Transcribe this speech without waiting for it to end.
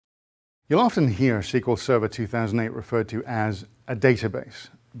You'll often hear SQL Server 2008 referred to as a database,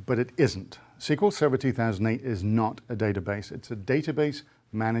 but it isn't. SQL Server 2008 is not a database. It's a database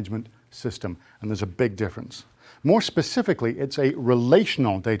management system, and there's a big difference. More specifically, it's a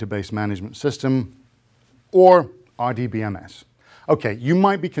relational database management system, or RDBMS. Okay, you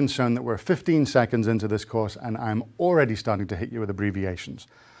might be concerned that we're 15 seconds into this course and I'm already starting to hit you with abbreviations.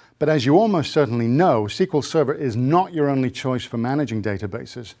 But as you almost certainly know, SQL Server is not your only choice for managing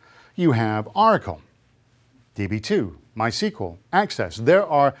databases. You have Oracle, DB2, MySQL, Access. There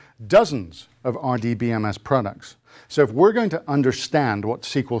are dozens of RDBMS products. So if we're going to understand what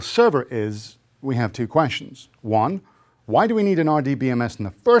SQL Server is, we have two questions. One, why do we need an RDBMS in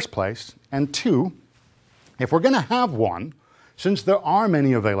the first place? And two, if we're going to have one, since there are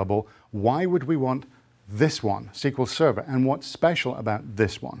many available, why would we want this one, SQL Server, and what's special about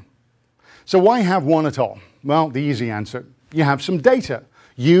this one? So why have one at all? Well, the easy answer, you have some data.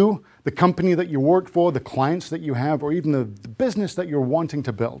 You, the company that you work for, the clients that you have, or even the business that you're wanting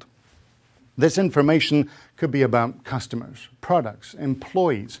to build. This information could be about customers, products,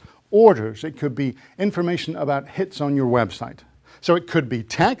 employees, orders. It could be information about hits on your website. So it could be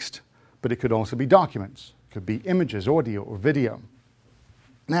text, but it could also be documents. It could be images, audio, or video.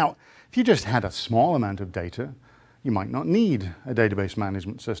 Now, if you just had a small amount of data, you might not need a database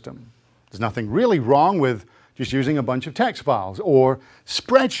management system. There's nothing really wrong with just using a bunch of text files or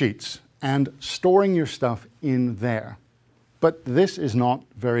spreadsheets and storing your stuff in there. But this is not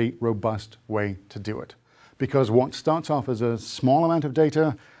a very robust way to do it, because what starts off as a small amount of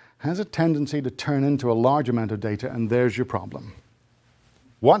data has a tendency to turn into a large amount of data, and there's your problem.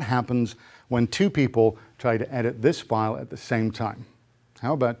 What happens when two people try to edit this file at the same time?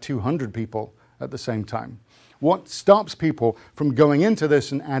 How about 200 people at the same time? What stops people from going into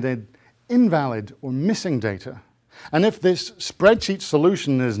this and adding invalid or missing data? And if this spreadsheet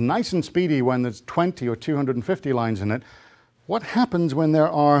solution is nice and speedy when there's 20 or 250 lines in it, what happens when there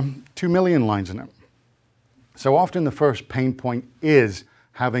are 2 million lines in it? So often the first pain point is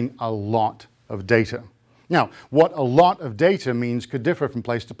having a lot of data. Now, what a lot of data means could differ from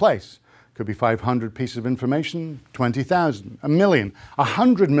place to place. Could be 500 pieces of information, 20,000, a million,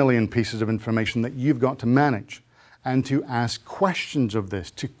 100 million pieces of information that you've got to manage, and to ask questions of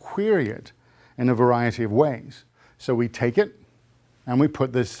this, to query it in a variety of ways. So we take it and we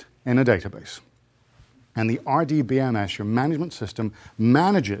put this in a database. And the RDBMS, your management system,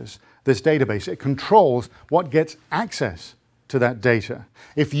 manages this database. It controls what gets access to that data.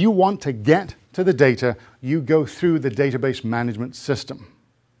 If you want to get to the data, you go through the database management system.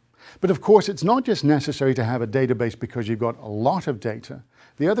 But of course, it's not just necessary to have a database because you've got a lot of data.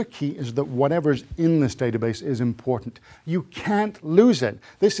 The other key is that whatever's in this database is important. You can't lose it.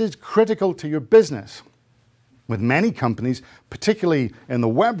 This is critical to your business. With many companies, particularly in the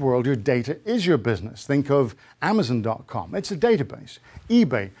web world, your data is your business. Think of Amazon.com. It's a database.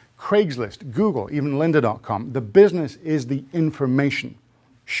 eBay, Craigslist, Google, even Lynda.com. The business is the information.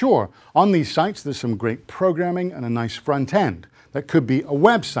 Sure, on these sites there's some great programming and a nice front end. That could be a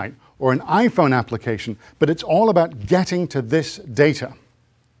website or an iPhone application, but it's all about getting to this data.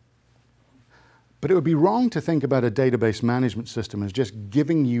 But it would be wrong to think about a database management system as just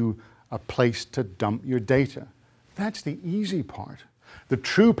giving you a place to dump your data. That's the easy part. The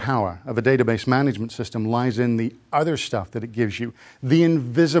true power of a database management system lies in the other stuff that it gives you, the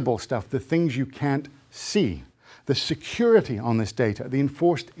invisible stuff, the things you can't see, the security on this data, the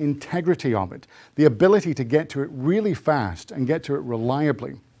enforced integrity of it, the ability to get to it really fast and get to it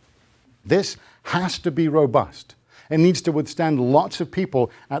reliably. This has to be robust. It needs to withstand lots of people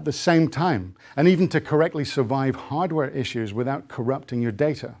at the same time, and even to correctly survive hardware issues without corrupting your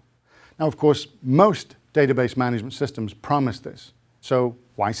data. Now, of course, most database management systems promise this. So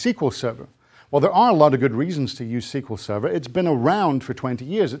why SQL Server? Well, there are a lot of good reasons to use SQL Server. It's been around for 20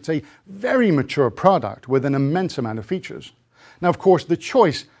 years. It's a very mature product with an immense amount of features. Now, of course, the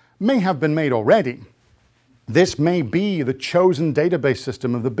choice may have been made already. This may be the chosen database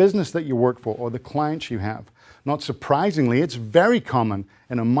system of the business that you work for or the clients you have. Not surprisingly, it's very common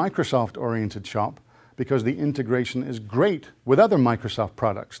in a Microsoft-oriented shop because the integration is great with other Microsoft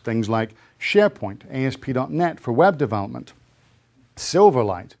products, things like SharePoint, ASP.NET for web development,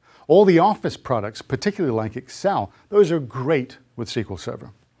 Silverlight, all the Office products, particularly like Excel, those are great with SQL Server.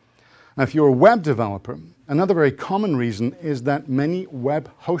 Now, if you're a web developer, another very common reason is that many web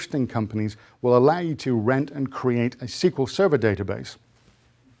hosting companies will allow you to rent and create a SQL Server database,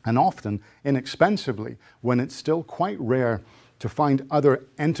 and often inexpensively, when it's still quite rare to find other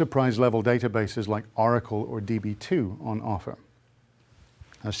enterprise-level databases like Oracle or DB2 on offer.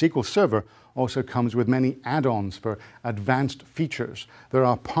 Now, SQL Server also comes with many add-ons for advanced features. There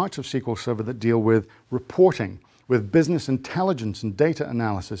are parts of SQL Server that deal with reporting, with business intelligence and data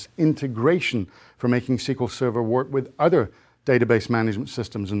analysis, integration for making SQL Server work with other database management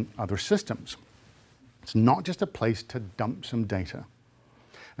systems and other systems. It's not just a place to dump some data.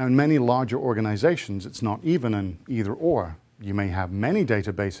 Now, in many larger organizations, it's not even an either or. You may have many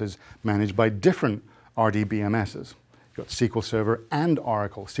databases managed by different RDBMSs. You've got SQL Server and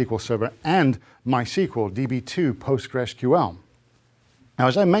Oracle, SQL Server and MySQL, DB2, PostgreSQL. Now,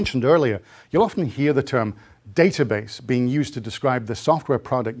 as I mentioned earlier, you'll often hear the term database being used to describe the software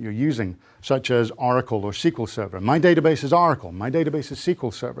product you're using, such as Oracle or SQL Server. My database is Oracle, my database is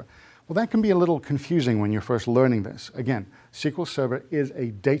SQL Server. Well, that can be a little confusing when you're first learning this. Again, SQL Server is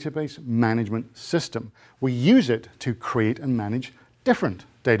a database management system. We use it to create and manage different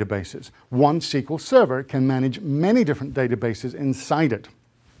databases. One SQL Server can manage many different databases inside it.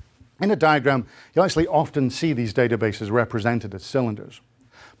 In a diagram, you'll actually often see these databases represented as cylinders.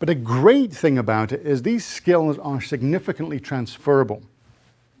 But a great thing about it is these skills are significantly transferable.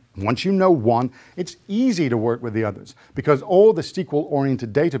 Once you know one, it's easy to work with the others because all the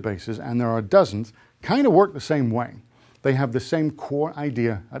SQL-oriented databases, and there are dozens, kind of work the same way. They have the same core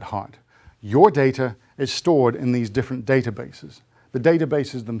idea at heart. Your data is stored in these different databases. The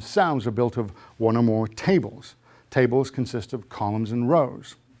databases themselves are built of one or more tables. Tables consist of columns and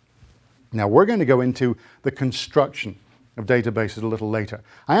rows. Now, we're going to go into the construction of databases a little later.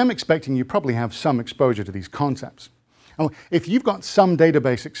 I am expecting you probably have some exposure to these concepts. Now, if you've got some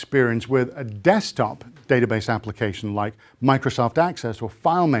database experience with a desktop database application like Microsoft Access or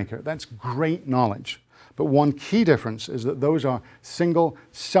FileMaker, that's great knowledge. But one key difference is that those are single,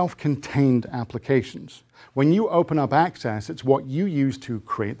 self-contained applications. When you open up Access, it's what you use to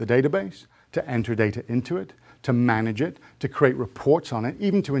create the database, to enter data into it, to manage it, to create reports on it,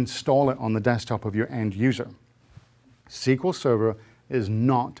 even to install it on the desktop of your end user. SQL Server is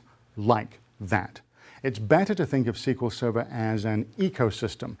not like that. It's better to think of SQL Server as an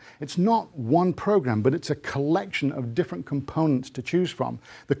ecosystem. It's not one program, but it's a collection of different components to choose from.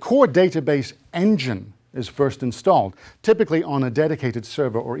 The core database engine is first installed, typically on a dedicated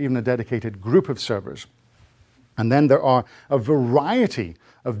server or even a dedicated group of servers. And then there are a variety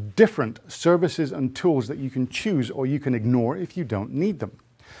of different services and tools that you can choose or you can ignore if you don't need them.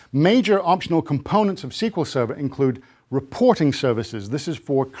 Major optional components of SQL Server include reporting services. This is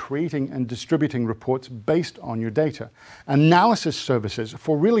for creating and distributing reports based on your data. Analysis services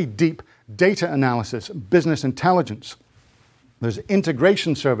for really deep data analysis, business intelligence. There's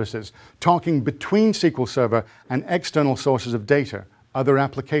integration services, talking between SQL Server and external sources of data, other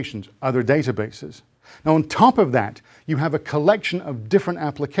applications, other databases. Now, on top of that, you have a collection of different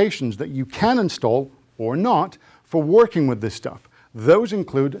applications that you can install or not for working with this stuff. Those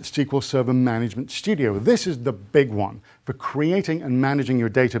include SQL Server Management Studio. This is the big one for creating and managing your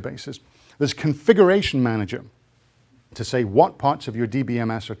databases. There's Configuration Manager to say what parts of your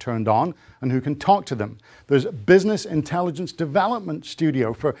DBMS are turned on and who can talk to them. There's Business Intelligence Development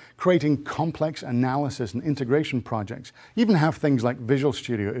Studio for creating complex analysis and integration projects. You even have things like Visual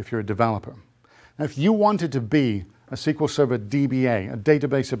Studio if you're a developer. Now, if you wanted to be a SQL Server DBA, a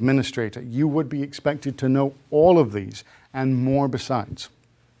database administrator, you would be expected to know all of these and more besides.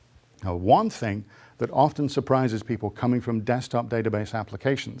 Now, one thing that often surprises people coming from desktop database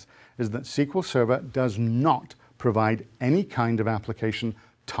applications is that SQL Server does not provide any kind of application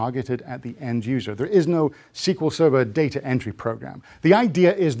targeted at the end user. There is no SQL Server data entry program. The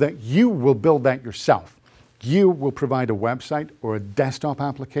idea is that you will build that yourself. You will provide a website or a desktop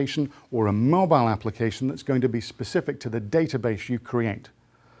application or a mobile application that's going to be specific to the database you create.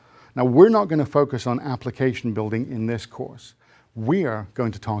 Now, we're not going to focus on application building in this course. We are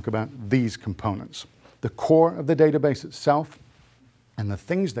going to talk about these components: the core of the database itself and the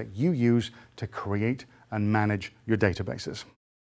things that you use to create and manage your databases.